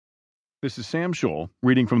This is Sam Scholl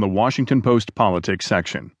reading from the Washington Post Politics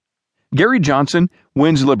section. Gary Johnson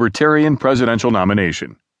wins Libertarian presidential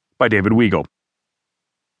nomination by David Weigel.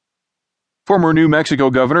 Former New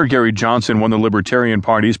Mexico Governor Gary Johnson won the Libertarian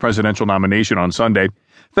Party's presidential nomination on Sunday,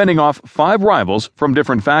 fending off 5 rivals from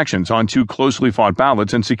different factions on 2 closely fought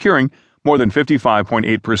ballots and securing more than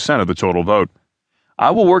 55.8% of the total vote.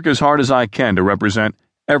 "I will work as hard as I can to represent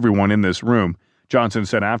everyone in this room," Johnson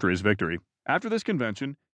said after his victory. After this convention,